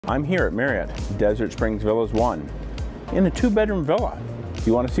I'm here at Marriott Desert Springs Villas 1 in a 2-bedroom villa. If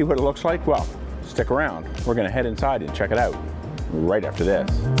you want to see what it looks like, well, stick around. We're going to head inside and check it out right after this.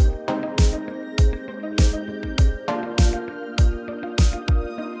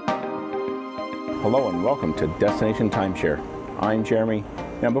 Hello and welcome to Destination Timeshare. I'm Jeremy.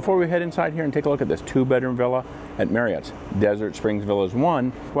 Now before we head inside here and take a look at this 2-bedroom villa at Marriott's Desert Springs Villas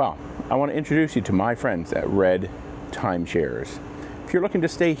 1, well, I want to introduce you to my friends at Red Timeshares. If you're looking to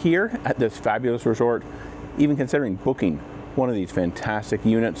stay here at this fabulous resort, even considering booking one of these fantastic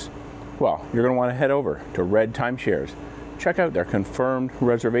units, well, you're going to want to head over to Red Timeshares. Check out their confirmed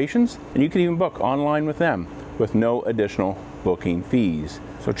reservations, and you can even book online with them with no additional booking fees.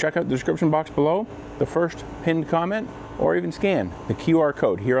 So check out the description box below, the first pinned comment, or even scan the QR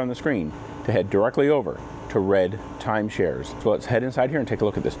code here on the screen to head directly over to Red Timeshares. So let's head inside here and take a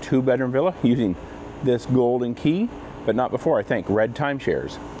look at this 2-bedroom villa using this golden key. But not before I thank Red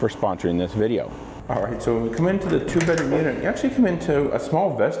Timeshares for sponsoring this video. All right, so when we come into the 2-bedroom unit, you actually come into a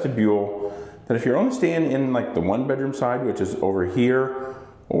small vestibule that if you're only staying in like the 1-bedroom side, which is over here,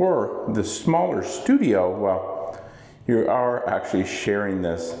 or the smaller studio, well, you are actually sharing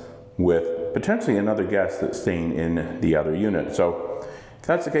this with potentially another guest that's staying in the other unit. So if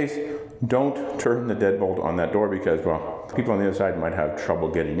that's the case, don't turn the deadbolt on that door because, well, people on the other side might have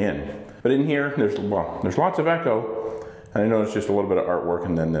trouble getting in. But in here, there's lots of echo. And I noticed just a little bit of artwork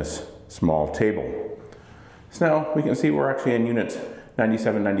and then this small table. So now we can see we're actually in units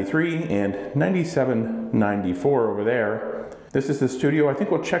 9793 and 9794 over there. This is the studio. I think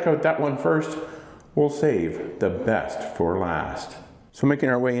we'll check out that one first. We'll save the best for last. So making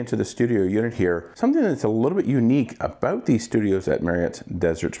our way into the studio unit here, something that's a little bit unique about these studios at Marriott's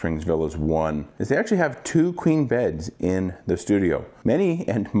Desert Springs Villas 1 is they actually have 2 queen beds in the studio. Many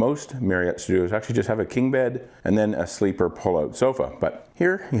and most Marriott studios actually just have a king bed and then a sleeper pull-out sofa. But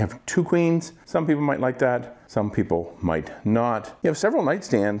here you have 2 queens. Some people might like that. Some people might not. You have several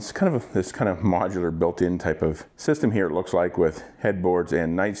nightstands, this kind of modular built-in type of system here it looks like with headboards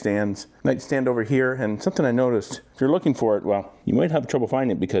and nightstands. Nightstand over here, and something I noticed, if you're looking for it, well, you might have trouble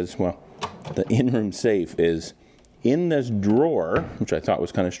finding it because, well, the in-room safe is in this drawer, which I thought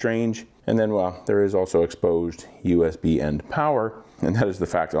was kind of strange. And then, well, there is also exposed USB and power, and that is the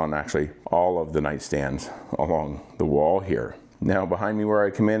fact on actually all of the nightstands along the wall here. Now behind me where I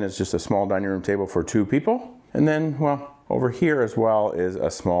come in is just a small dining room table for 2 people. And then, well, over here as well is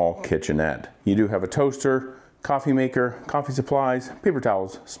a small kitchenette. You do have a toaster, coffee maker, coffee supplies, paper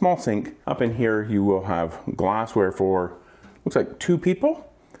towels, small sink. Up in here you will have glassware for, looks like 2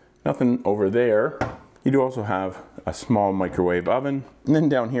 people. Nothing over there. You do also have a small microwave oven. And then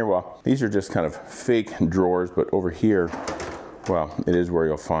down here, well, these are just kind of fake drawers, but over here, well, it is where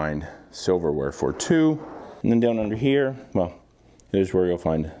you'll find silverware for 2. And then down under here, well, there's where you'll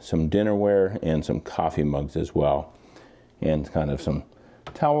find some dinnerware and some coffee mugs as well. And kind of some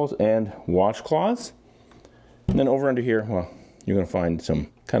towels and washcloths. And then over under here, well, you're going to find some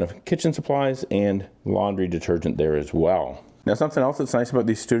kind of kitchen supplies and laundry detergent there as well. Now something else that's nice about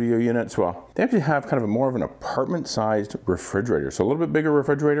these studio units, well, they actually have kind of more of an apartment-sized refrigerator. So a little bit bigger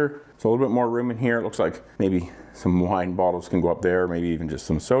refrigerator, so a little bit more room in here. It looks like maybe some wine bottles can go up there, maybe even just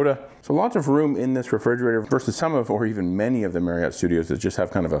some soda. So lots of room in this refrigerator versus some of, or even many of the Marriott studios that just have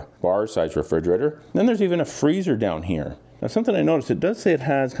kind of a bar-sized refrigerator. And then there's even a freezer down here. Now something I noticed, it does say it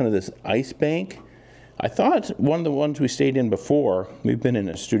has kind of this ice bank. I thought one of the ones we stayed in before, we've been in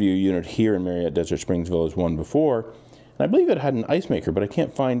a studio unit here in Marriott Desert Springs Villas 1 before, and I believe it had an ice maker, but I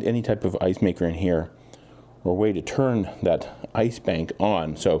can't find any type of ice maker in here or way to turn that ice bank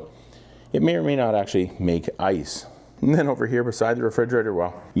on. So it may or may not actually make ice. And then over here beside the refrigerator,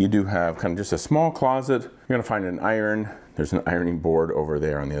 well, you do have kind of just a small closet. You're gonna find an iron. There's an ironing board over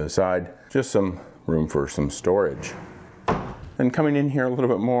there on the other side. Just some room for some storage. Then coming in here a little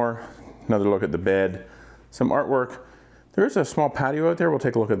bit more, another look at the bed, some artwork. There is a small patio out there. We'll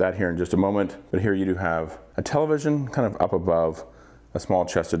take a look at that here in just a moment. But here you do have a television kind of up above a small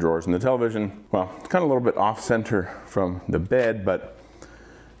chest of drawers. And the television, well, it's kind of a little bit off center from the bed, but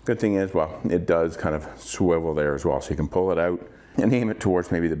good thing is, well, it does kind of swivel there as well. So you can pull it out and aim it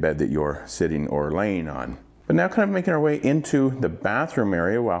towards maybe the bed that you're sitting or laying on. But now kind of making our way into the bathroom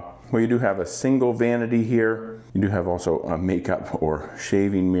area, well, you do have a single vanity here. You do have also a makeup or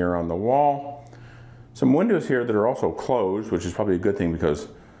shaving mirror on the wall. Some windows here that are also closed, which is probably a good thing because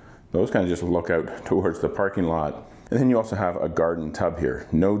those kind of just look out towards the parking lot. And then you also have a garden tub here.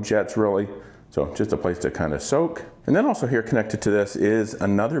 No jets really, So just a place to kind of soak. And then also here connected to this is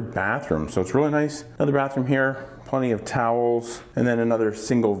another bathroom. So it's really nice. Another bathroom here, plenty of towels, and then another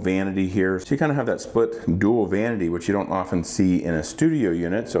single vanity here. So you kind of have that split dual vanity, which you don't often see in a studio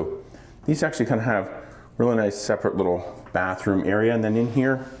unit. So these actually kind of have really nice separate little bathroom area. And then in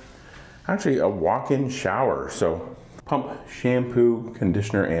here, actually a walk-in shower. So pump, shampoo,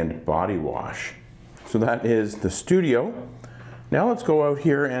 conditioner, and body wash. So that is the studio. Now let's go out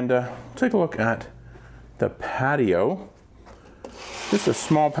here and take a look at the patio. Just a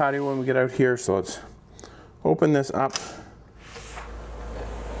small patio when we get out here, so let's open this up.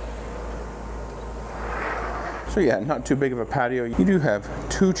 So yeah, not too big of a patio. You do have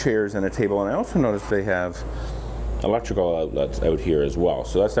 2 chairs and a table, and I also noticed they have electrical outlets out here as well,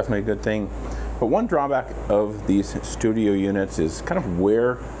 so that's definitely a good thing. But one drawback of these studio units is kind of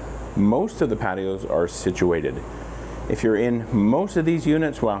where most of the patios are situated. If you're in most of these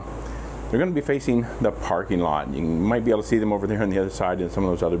units, well, they're going to be facing the parking lot. You might be able to see them over there on the other side in some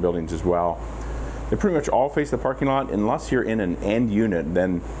of those other buildings as well. They pretty much all face the parking lot unless you're in an end unit.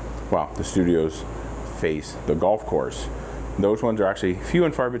 Then, well, the studios face the golf course. Those ones are actually few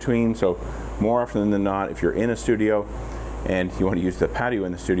and far between, so more often than not, if you're in a studio and you want to use the patio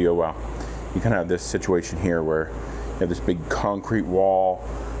in the studio, well, you kind of have this situation here where you have this big concrete wall.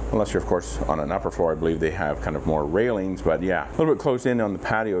 Unless you're, of course, on an upper floor, I believe they have kind of more railings, but yeah, a little bit closed in on the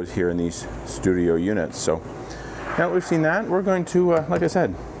patios here in these studio units. So now that we've seen that, we're going to, like I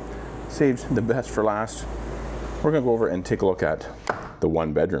said, saved the best for last. We're going to go over and take a look at the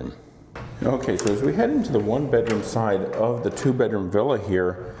 1-bedroom. Okay, so as we head into the 1-bedroom side of the 2-bedroom villa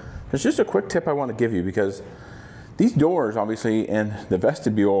here, there's just a quick tip I want to give you, because these doors, obviously, and the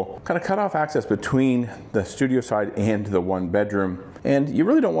vestibule kind of cut off access between the studio side and the 1-bedroom. And you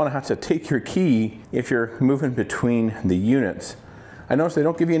really don't want to have to take your key if you're moving between the units. I noticed they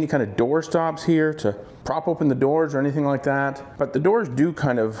don't give you any kind of door stops here to prop open the doors or anything like that. But the doors do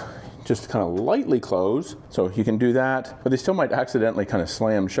kind of just lightly close, so you can do that, but they still might accidentally kind of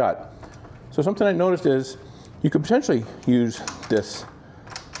slam shut. So something I noticed is you could potentially use this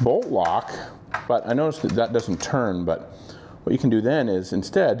bolt lock, but I noticed that that doesn't turn. But what you can do then is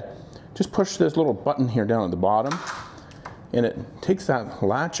instead just push this little button here down at the bottom, and it takes that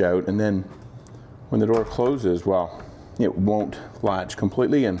latch out, and then when the door closes, well, it won't latch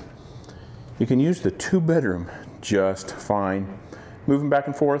completely, and you can use the 2-bedroom just fine. Moving back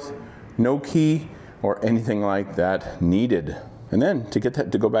and forth, no key or anything like that needed. And then to get that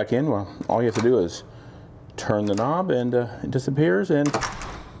to go back in, well, all you have to do is turn the knob and it disappears, and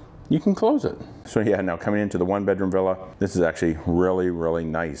you can close it. So yeah, now coming into the 1-bedroom villa, this is actually really, really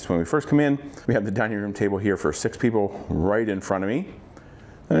nice. When we first come in, we have the dining room table here for 6 people right in front of me.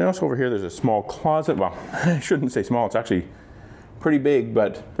 And also over here, there's a small closet. Well, I shouldn't say small, it's actually pretty big,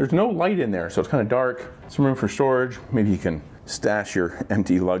 but there's no light in there, so it's kind of dark. Some room for storage. Maybe you can stash your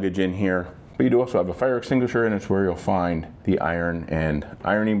empty luggage in here. But you do also have a fire extinguisher, and it's where you'll find the iron and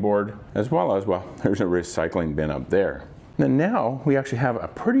ironing board, as well as, well, there's a recycling bin up there. And then now we actually have a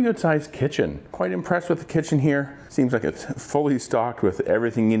pretty good sized kitchen. Quite impressed with the kitchen here. Seems like it's fully stocked with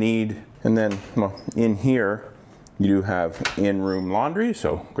everything you need. And then, well, in here, you do have in-room laundry,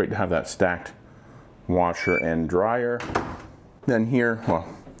 so great to have that stacked washer and dryer. Then here, well,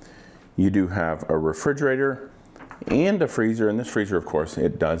 you do have a refrigerator and a freezer, and this freezer, of course,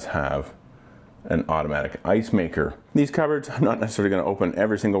 it does have an automatic ice maker. These cupboards, I'm not necessarily going to open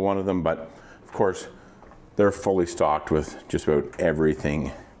every single one of them, but of course, they're fully stocked with just about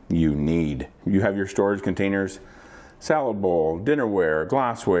everything you need. You have your storage containers, salad bowl, dinnerware,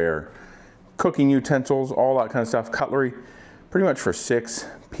 glassware, cooking utensils, all that kind of stuff, cutlery, pretty much for 6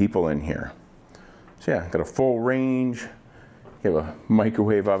 people in here. So yeah, got a full range. You have a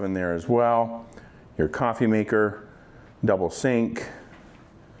microwave oven there as well, your coffee maker, double sink,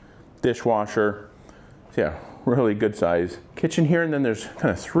 dishwasher. So yeah, really good size kitchen here, and then there's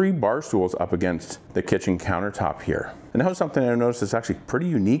kind of 3 bar stools up against the kitchen countertop here. And now something I noticed is actually pretty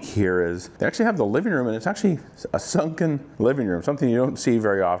unique here is they actually have the living room, and it's actually a sunken living room, something you don't see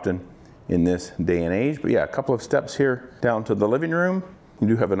very often in this day and age. But yeah, a couple of steps here down to the living room. You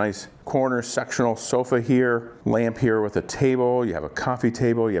do have a nice corner sectional sofa here, lamp here with a table, you have a coffee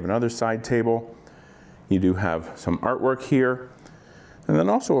table, you have another side table. You do have some artwork here. And then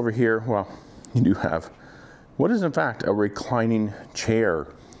also over here, well, you do have what is in fact a reclining chair.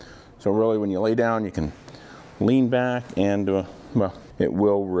 So really when you lay down, you can lean back and, well, it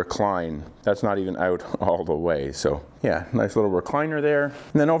will recline. That's not even out all the way. So yeah, nice little recliner there.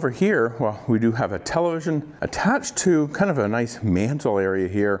 And then over here, well, we do have a television attached to kind of a nice mantle area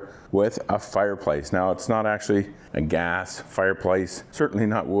here with a fireplace. Now it's not actually a gas fireplace, certainly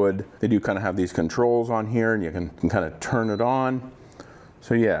not wood. They do kind of have these controls on here and you can kind of turn it on.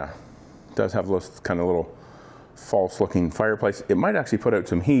 So yeah, it does have this kind of little false looking fireplace. It might actually put out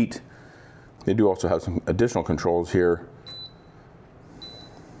some heat. They do also have some additional controls here.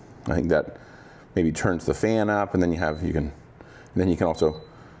 I think that maybe turns the fan up, and then you can also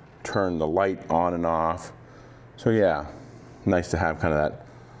turn the light on and off. So yeah, nice to have kind of that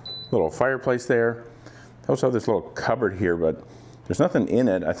little fireplace there. They also have this little cupboard here, but there's nothing in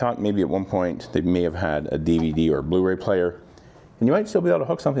it. I thought maybe at one point they may have had a DVD or Blu-ray player, and you might still be able to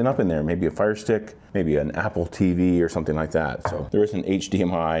hook something up in there, maybe a Fire Stick, maybe an Apple TV or something like that. So there is an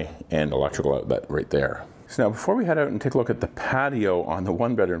HDMI and electrical outlet right there. So now before we head out and take a look at the patio on the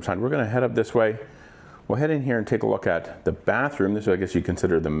one bedroom side, we're gonna head up this way. We'll head in here and take a look at the bathroom. This is, I guess you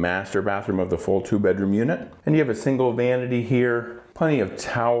consider the master bathroom of the full 2-bedroom unit. And you have a single vanity here, plenty of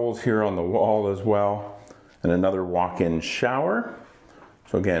towels here on the wall as well, and another walk-in shower.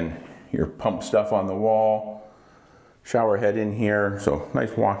 So again, your pump stuff on the wall, shower head in here, so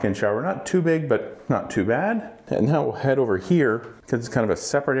nice walk-in shower. Not too big, but not too bad. And now we'll head over here, because it's kind of a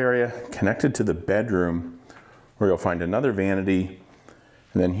separate area connected to the bedroom, where you'll find another vanity,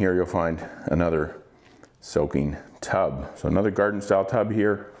 and then here you'll find another soaking tub. So another garden style tub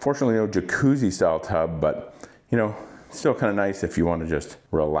here. Fortunately no jacuzzi style tub, but you know, still kind of nice if you want to just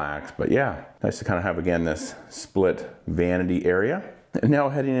relax. But yeah, nice to kind of have again this split vanity area. And now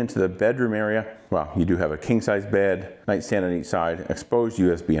heading into the bedroom area, well, you do have a king size bed, nightstand on each side, exposed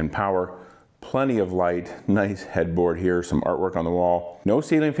USB and power, plenty of light, nice headboard here, some artwork on the wall. No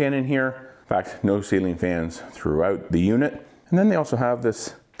ceiling fan in here. In fact, no ceiling fans throughout the unit. And then they also have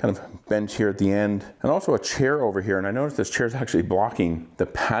this kind of bench here at the end, and also a chair over here. And I noticed this chair is actually blocking the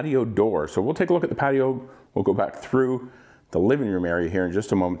patio door. So we'll take a look at the patio. We'll go back through the living room area here in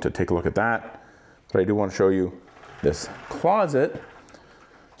just a moment to take a look at that. But I do want to show you this closet,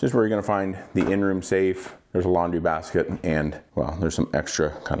 just where you're going to find the in-room safe. There's a laundry basket, and well, there's some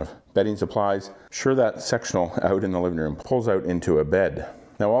extra kind of bedding supplies. Sure, that sectional out in the living room pulls out into a bed.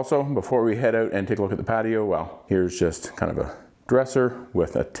 Now also, before we head out and take a look at the patio, well, here's just kind of a dresser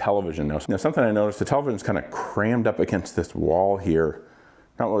with a television. Now something I noticed, the television's kind of crammed up against this wall here.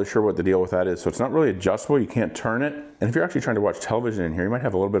 Not really sure what the deal with that is. So it's not really adjustable, you can't turn it. And if you're actually trying to watch television in here, you might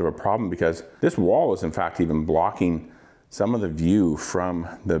have a little bit of a problem, because this wall is in fact even blocking some of the view from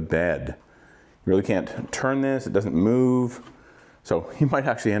the bed. You really can't turn this, it doesn't move. So you might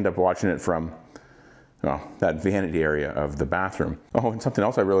actually end up watching it from, well, that vanity area of the bathroom. Oh, and something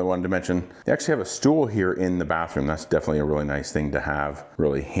else I really wanted to mention, they actually have a stool here in the bathroom. That's definitely a really nice thing to have,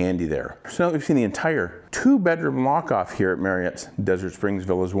 really handy there. So now that we've seen the entire 2-bedroom lock-off here at Marriott's Desert Springs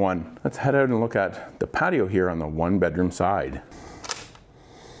Villas 1, let's head out and look at the patio here on the 1-bedroom side.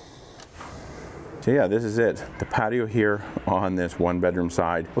 So yeah, this is it, the patio here on this 1-bedroom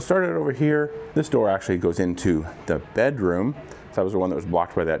side. We'll start it over here. This door actually goes into the bedroom. So that was the one that was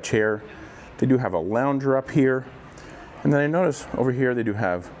blocked by that chair. They do have a lounger up here. And then I notice over here they do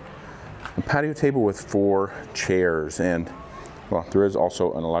have a patio table with 4 chairs, and well, there is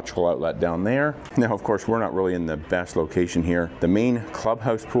also an electrical outlet down there. Now, of course, we're not really in the best location here. The main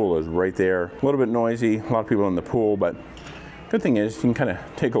clubhouse pool is right there. A little bit noisy, a lot of people in the pool, but good thing is you can kind of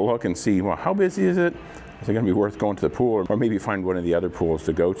take a look and see, well, how busy is it? Is it going to be worth going to the pool, or maybe find one of the other pools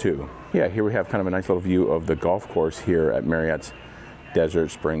to go to? Yeah, here we have kind of a nice little view of the golf course here at Marriott's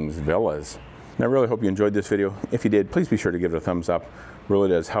Desert Springs Villas. And I really hope you enjoyed this video. If you did, please be sure to give it a thumbs up. It really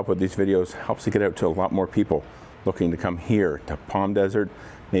does help with these videos, helps to get out to a lot more people looking to come here to Palm Desert.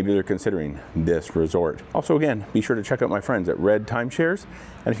 Maybe they're considering this resort. Also, again, be sure to check out my friends at Red Timeshares.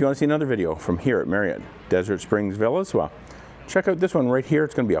 And if you want to see another video from here at Marriott Desert Springs Villas, well, check out this one right here.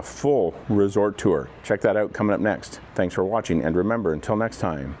 It's going to be a full resort tour. Check that out coming up next. Thanks for watching, and remember, until next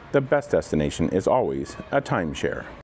time, the best destination is always a timeshare.